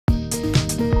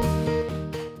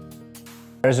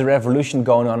There's a revolution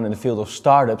going on in the field of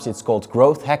startups. It's called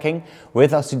growth hacking.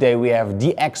 With us today we have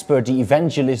the expert, the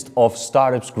evangelist of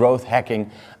startups growth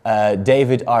hacking,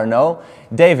 David Arnault.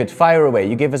 David, fire away.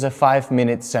 You give us a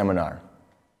 5-minute seminar.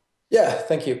 Yeah,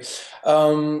 thank you.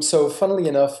 So funnily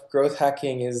enough, growth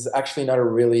hacking is actually not a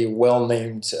really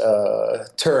well-named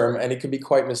term, and it can be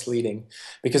quite misleading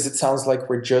because it sounds like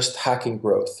we're just hacking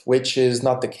growth, which is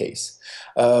not the case.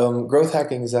 Growth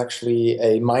hacking is actually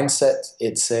a mindset,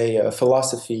 it's a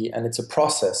philosophy, and it's a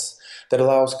process that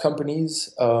allows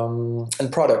companies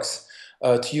and products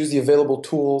to use the available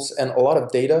tools and a lot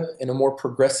of data in a more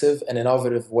progressive and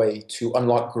innovative way to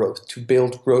unlock growth, to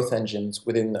build growth engines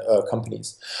within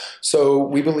companies. So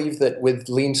we believe that with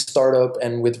lean startup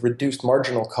and with reduced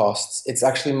marginal costs, it's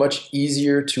actually much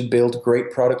easier to build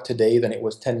great product today than it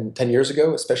was 10 years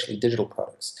ago, especially digital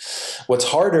products. What's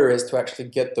harder is to actually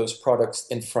get those products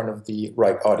in front of the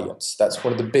right audience. That's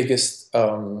one of the biggest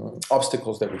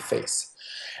obstacles that we face.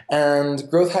 And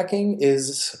growth hacking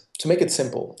is, to make it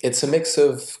simple, it's a mix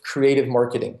of creative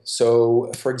marketing.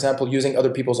 So, for example, using other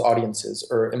people's audiences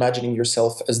or imagining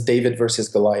yourself as David versus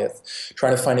Goliath,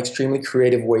 trying to find extremely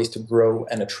creative ways to grow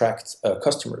and attract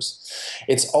customers.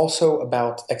 It's also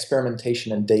about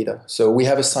experimentation and data. So we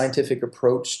have a scientific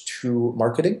approach to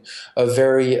marketing, a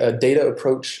very data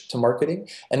approach to marketing,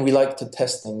 and we like to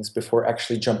test things before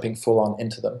actually jumping full on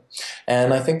into them.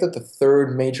 And I think that the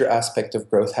third major aspect of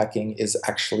growth hacking is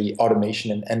actually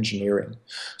automation and engineering.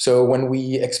 So when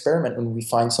we experiment, when we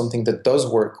find something that does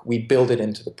work, we build it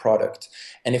into the product.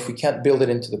 And if we can't build it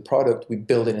into the product, we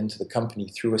build it into the company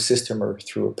through a system or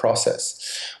through a process.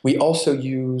 We also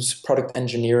use product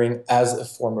engineering as a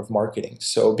form of marketing.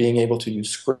 So being able to use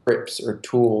scripts or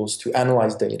tools to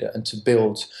analyze data and to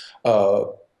build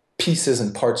pieces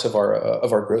and parts of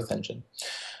our growth engine.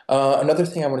 Another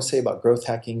thing I want to say about growth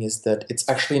hacking is that it's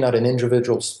actually not an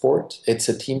individual sport, it's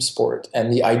a team sport.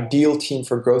 And the ideal team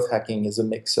for growth hacking is a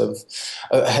mix of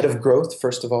a head of growth,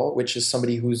 first of all, which is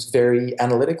somebody who's very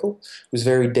analytical, who's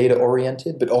very data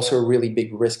oriented, but also a really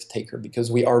big risk taker,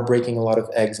 because we are breaking a lot of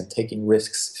eggs and taking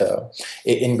risks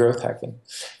in growth hacking.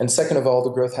 And second of all,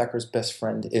 the growth hacker's best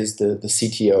friend is the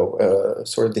CTO,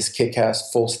 sort of this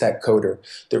kick-ass full stack coder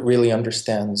that really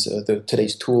understands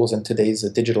today's tools and today's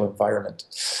digital environment.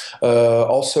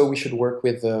 Also, we should work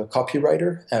with a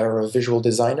copywriter or a visual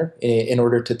designer in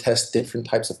order to test different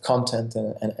types of content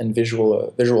and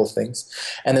visual things.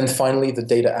 And then finally, the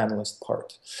data analyst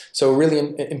part. So really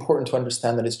important to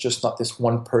understand that it's just not this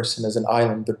one person as an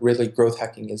island, but really growth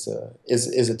hacking is a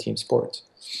team sport.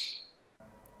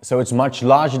 So it's much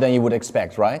larger than you would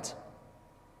expect, right?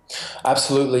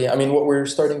 Absolutely. I mean, what we're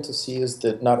starting to see is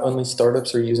that not only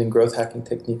startups are using growth hacking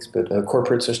techniques, but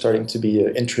corporates are starting to be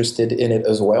interested in it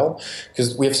as well,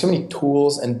 because we have so many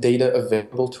tools and data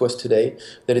available to us today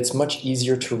that it's much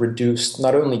easier to reduce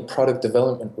not only product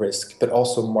development risk, but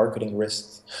also marketing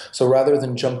risks. So rather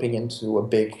than jumping into a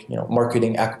big,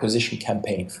 marketing acquisition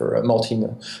campaign for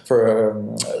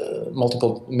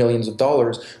multiple millions of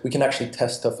dollars, we can actually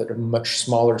test stuff at a much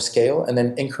smaller scale and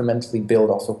then incrementally build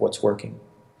off of what's working.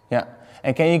 Yeah,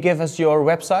 and can you give us your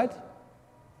website?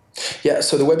 Yeah,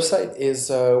 so the website is,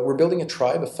 we're building a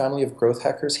tribe, a family of growth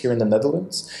hackers here in the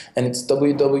Netherlands, and it's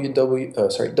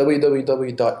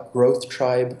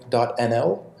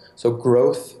www.growthtribe.nl, so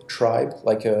growth tribe,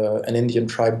 like an Indian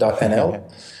tribe.nl.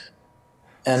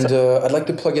 And I'd like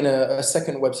to plug in a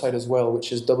second website as well,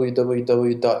 which is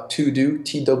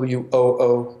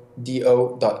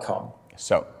www.toodo.com.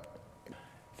 So,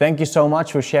 thank you so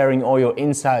much for sharing all your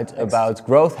insight about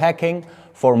growth hacking.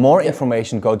 For more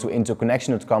information, go to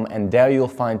IntoConnection.com, and there you'll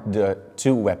find the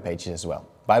 2 web pages as well.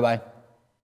 Bye-bye.